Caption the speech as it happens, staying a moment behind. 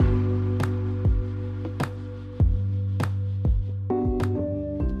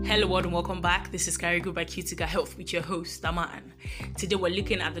Hello world and welcome back. This is Carigo by Cutica Health with your host, Aman. Today we're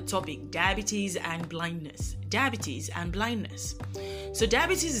looking at the topic diabetes and blindness. Diabetes and blindness. So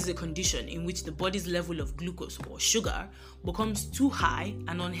diabetes is a condition in which the body's level of glucose or sugar becomes too high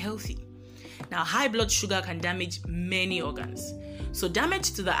and unhealthy. Now, high blood sugar can damage many organs. So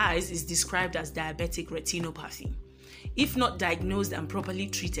damage to the eyes is described as diabetic retinopathy. If not diagnosed and properly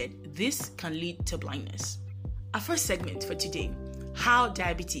treated, this can lead to blindness. Our first segment for today: how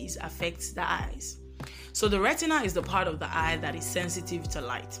diabetes affects the eyes. So the retina is the part of the eye that is sensitive to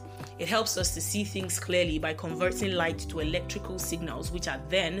light. It helps us to see things clearly by converting light to electrical signals, which are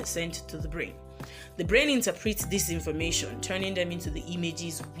then sent to the brain. The brain interprets this information, turning them into the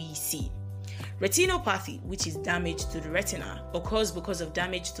images we see. Retinopathy, which is damage to the retina, occurs because of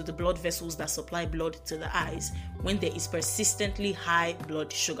damage to the blood vessels that supply blood to the eyes when there is persistently high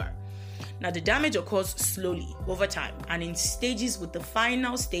blood sugar. Now, the damage occurs slowly over time and in stages, with the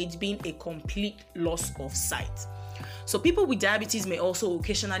final stage being a complete loss of sight. So people with diabetes may also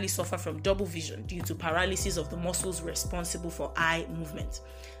occasionally suffer from double vision due to paralysis of the muscles responsible for eye movement.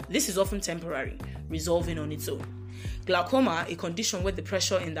 This is often temporary, resolving on its own. Glaucoma, a condition where the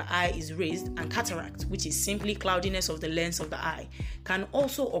pressure in the eye is raised, and cataract, which is simply cloudiness of the lens of the eye, can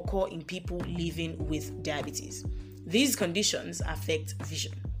also occur in people living with diabetes. These conditions affect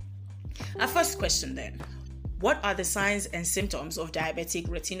vision. Our first question then: what are the signs and symptoms of diabetic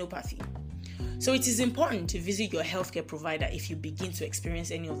retinopathy? So it is important to visit your healthcare provider if you begin to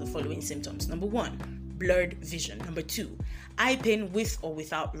experience any of the following symptoms. Number 1, blurred vision. Number 2, eye pain with or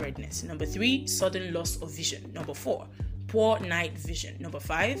without redness. Number 3, sudden loss of vision. Number 4, poor night vision. Number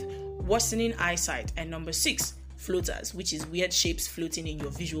 5, worsening eyesight. And number 6, floaters, which is weird shapes floating in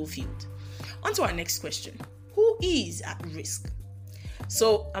your visual field. On to our next question: who is at risk?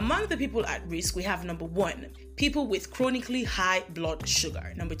 So among the people at risk, we have number 1, people with chronically high blood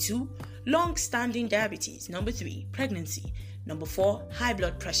sugar. Number 2, long-standing diabetes. Number 3, pregnancy. Number 4, high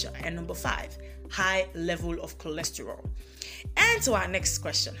blood pressure. And number 5, high level of cholesterol. And to our next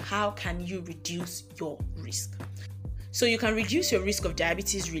question: how can you reduce your risk? So you can reduce your risk of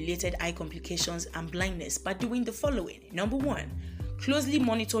diabetes-related eye complications and blindness by doing the following. Number 1, closely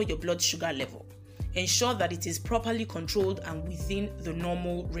monitor your blood sugar level. Ensure that it is properly controlled and within the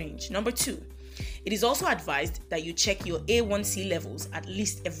normal range. Number 2, it is also advised that you check your A1C levels at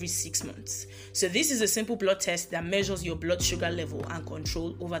least every 6 months. So this is a simple blood test that measures your blood sugar level and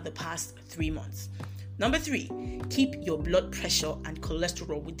control over the past 3 months. Number 3, keep your blood pressure and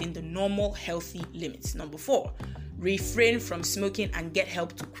cholesterol within the normal healthy limits. Number 4, refrain from smoking and get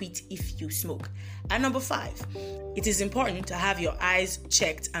help to quit if you smoke. And number 5, it is important to have your eyes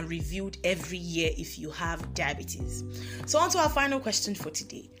checked and reviewed every year if you have diabetes. So on to our final question for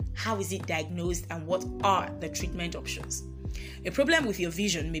today: how is it diagnosed and what are the treatment options? A problem with your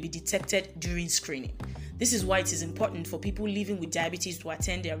vision may be detected during screening. This is why it is important for people living with diabetes to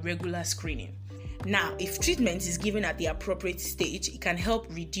attend their regular screening. Now, if treatment is given at the appropriate stage, it can help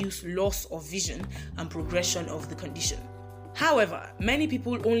reduce loss of vision and progression of the condition. However, many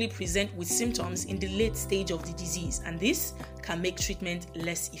people only present with symptoms in the late stage of the disease, and this can make treatment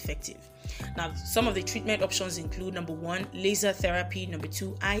less effective. Now, some of the treatment options include: number 1, laser therapy. Number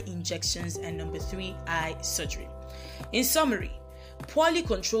 2, eye injections. And number 3, eye surgery. In summary, poorly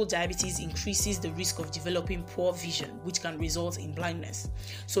controlled diabetes increases the risk of developing poor vision, which can result in blindness.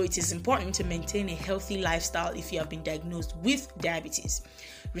 So it is important to maintain a healthy lifestyle if you have been diagnosed with diabetes.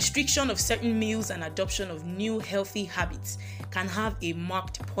 Restriction of certain meals and adoption of new healthy habits can have a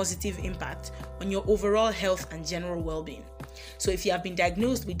marked positive impact on your overall health and general well-being. So if you have been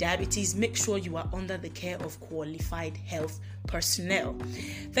diagnosed with diabetes, make sure you are under the care of qualified health personnel.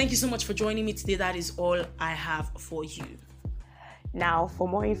 Thank you so much for joining me today. That is all I have for you. Now, for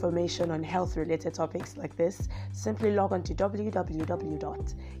more information on health-related topics like this, simply log on to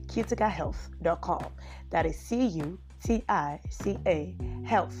www.cuticahealth.com. That is CUTICA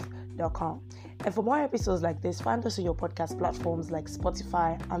health.com. And for more episodes like this, find us on your podcast platforms like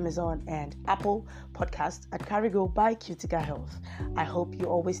Spotify, Amazon, and Apple Podcasts at Carigo by Cutica Health. I hope you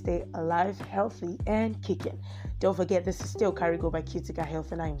always stay alive, healthy, and kicking. Don't forget, this is still Carigo by Cutica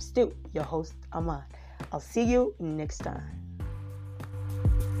Health, and I am still your host, Aman. I'll see you next time.